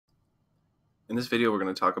In this video, we're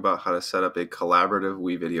going to talk about how to set up a collaborative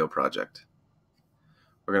Wevideo project.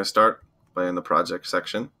 We're going to start by in the project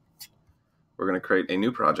section. We're going to create a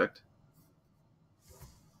new project.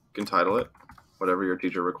 You can title it whatever your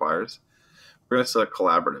teacher requires. We're going to select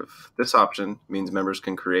collaborative. This option means members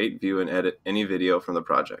can create, view, and edit any video from the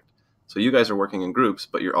project. So you guys are working in groups,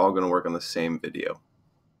 but you're all going to work on the same video.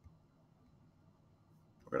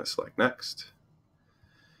 We're going to select next.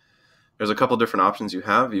 There's a couple different options you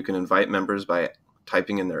have. You can invite members by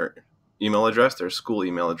typing in their email address, their school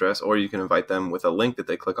email address, or you can invite them with a link that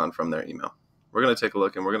they click on from their email. We're going to take a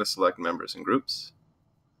look and we're going to select members and groups.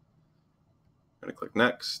 I'm going to click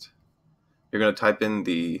next. You're going to type in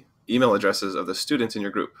the email addresses of the students in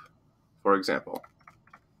your group. For example,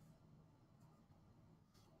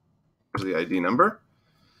 here's the ID number.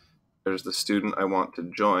 There's the student I want to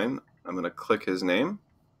join. I'm going to click his name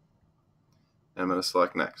and I'm going to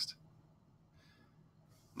select next.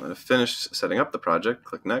 I'm going to finish setting up the project,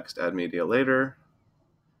 click next, add media later,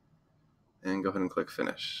 and go ahead and click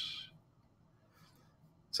finish.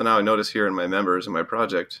 So now I notice here in my members in my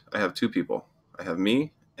project, I have two people. I have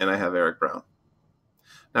me and I have Eric Brown.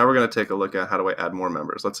 Now we're going to take a look at how do I add more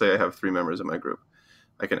members. Let's say I have 3 members in my group.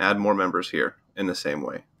 I can add more members here in the same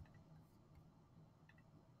way.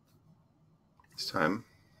 This time,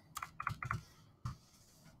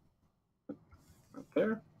 right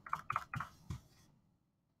there.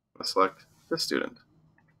 I'll select this student,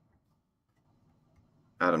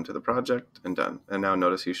 add him to the project, and done. And now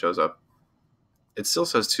notice he shows up. It still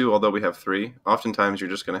says 2, although we have 3. Oftentimes you're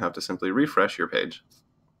just going to have to simply refresh your page.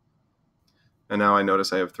 And now I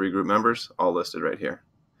notice I have 3 group members all listed right here.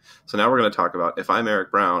 So now we're going to talk about, if I'm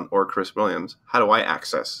Eric Brown or Chris Williams, how do I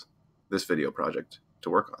access this video project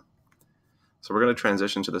to work on? So we're going to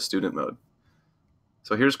transition to the student mode.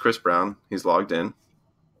 So here's Chris Brown. He's logged in.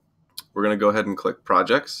 We're going to go ahead and click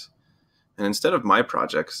projects. And instead of my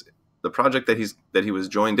projects, the project that he was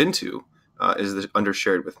joined into is under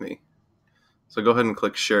shared with me. So go ahead and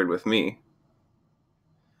click shared with me.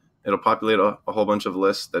 It'll populate a whole bunch of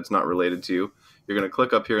lists that's not related to you. You're going to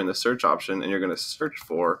click up here in the search option and you're going to search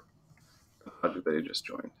for the project that you just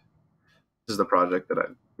joined. This is the project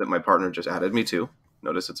that my partner just added me to.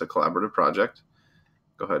 Notice it's a collaborative project.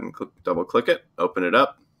 Go ahead and double click it, open it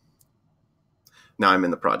up. Now I'm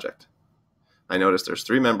in the project. I notice there's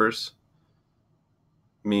 3 members,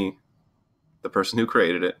 me, the person who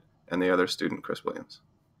created it, and the other student, Chris Williams.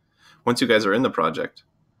 Once you guys are in the project,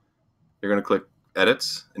 you're going to click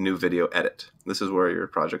Edits, a new video edit. This is where your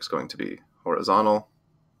project's going to be. Horizontal,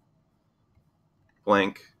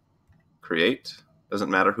 blank, create. Doesn't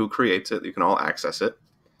matter who creates it, you can all access it.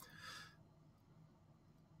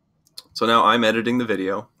 So now I'm editing the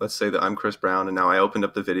video. Let's say that I'm Chris Brown and now I opened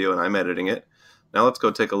up the video and I'm editing it. Now let's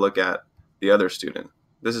go take a look at the other student.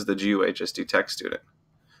 This is the GUHSD tech student.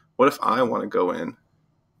 What if I want to go in?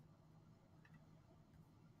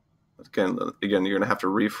 Again, you're going to have to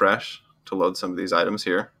refresh to load some of these items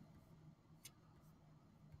here.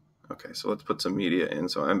 Okay, so let's put some media in.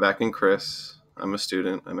 So I'm back in Chris. I'm a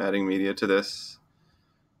student. I'm adding media to this.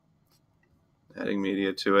 Adding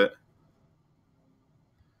media to it.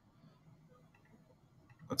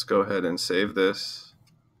 Let's go ahead and save this,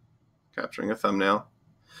 capturing a thumbnail.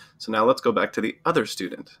 So now let's go back to the other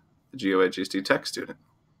student, the GOHSD tech student.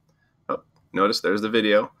 Oh, notice there's the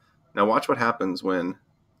video. Now watch what happens when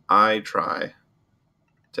I try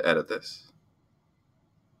to edit this.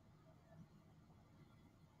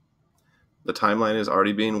 The timeline is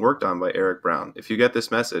already being worked on by Eric Brown. If you get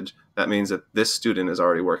this message, that means that this student is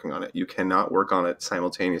already working on it. You cannot work on it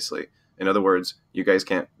simultaneously. In other words, you guys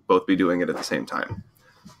can't both be doing it at the same time.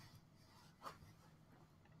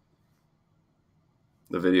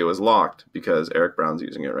 The video is locked because Eric Brown's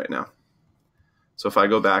using it right now. So if I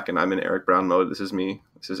go back and I'm in Eric Brown mode, this is me,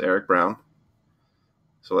 this is Eric Brown.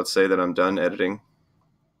 So let's say that I'm done editing.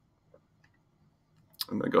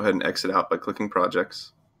 I'm going to go ahead and exit out by clicking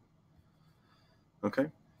projects. Okay.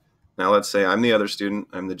 Now let's say I'm the other student,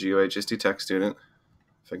 I'm the GOHSD tech student.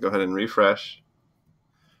 If I go ahead and refresh,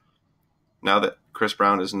 now that Chris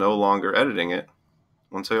Brown is no longer editing it,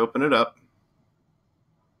 once I open it up,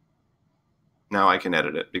 now I can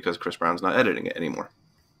edit it because Chris Brown's not editing it anymore.